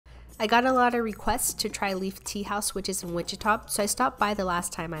I got a lot of requests to try Leaf Tea House, which is in Wichita, so I stopped by the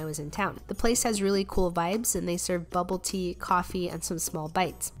last time I was in town. The place has really cool vibes and they serve bubble tea, coffee, and some small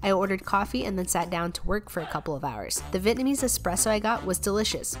bites. I ordered coffee and then sat down to work for a couple of hours. The Vietnamese espresso I got was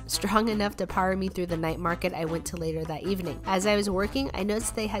delicious, strong enough to power me through the night market I went to later that evening. As I was working, I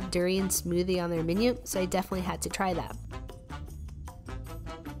noticed they had Durian Smoothie on their menu, so I definitely had to try that.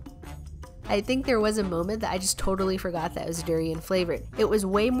 I think there was a moment that I just totally forgot that it was durian flavored. It was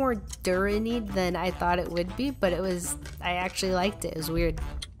way more durian-y than I thought it would be, but I actually liked it. It was weird.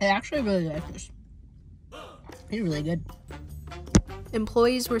 I actually really like this. It's really good.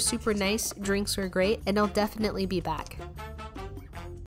 Employees were super nice, drinks were great, and I'll definitely be back.